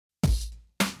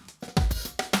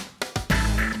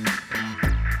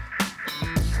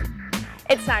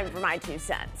It's time for my 2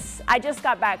 cents. I just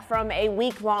got back from a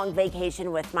week-long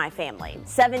vacation with my family.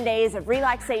 7 days of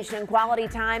relaxation, quality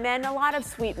time, and a lot of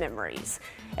sweet memories.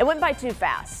 It went by too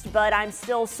fast, but I'm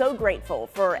still so grateful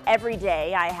for every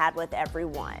day I had with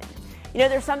everyone. You know,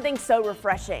 there's something so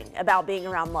refreshing about being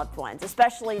around loved ones,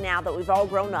 especially now that we've all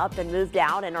grown up and moved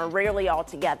out and are rarely all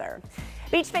together.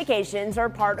 Beach vacations are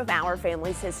part of our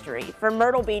family's history, from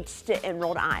Myrtle Beach to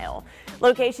Emerald Isle.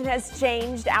 Location has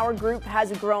changed, our group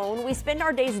has grown, we spend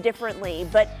our days differently,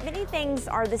 but many things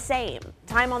are the same.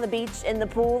 Time on the beach, in the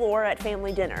pool, or at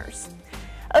family dinners.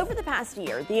 Over the past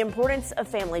year, the importance of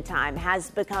family time has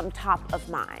become top of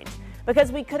mind.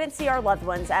 Because we couldn't see our loved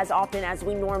ones as often as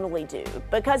we normally do.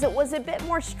 Because it was a bit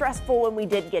more stressful when we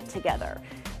did get together.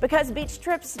 Because beach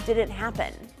trips didn't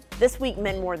happen. This week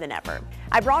meant more than ever.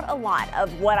 I brought a lot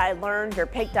of what I learned or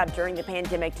picked up during the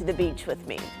pandemic to the beach with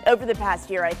me. Over the past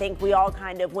year, I think we all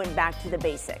kind of went back to the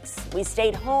basics. We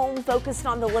stayed home, focused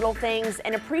on the little things,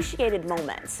 and appreciated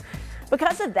moments.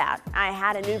 Because of that, I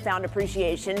had a newfound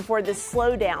appreciation for the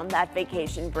slowdown that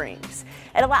vacation brings.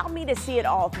 It allowed me to see it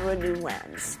all through a new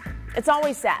lens. It's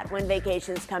always sad when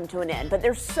vacations come to an end, but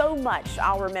there's so much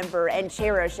I'll remember and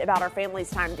cherish about our family's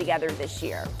time together this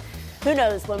year. Who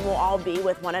knows when we'll all be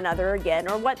with one another again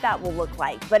or what that will look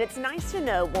like, but it's nice to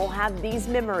know we'll have these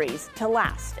memories to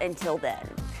last until then.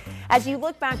 As you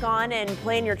look back on and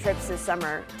plan your trips this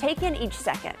summer, take in each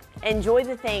second. Enjoy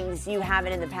the things you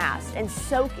haven't in the past and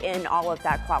soak in all of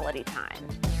that quality time.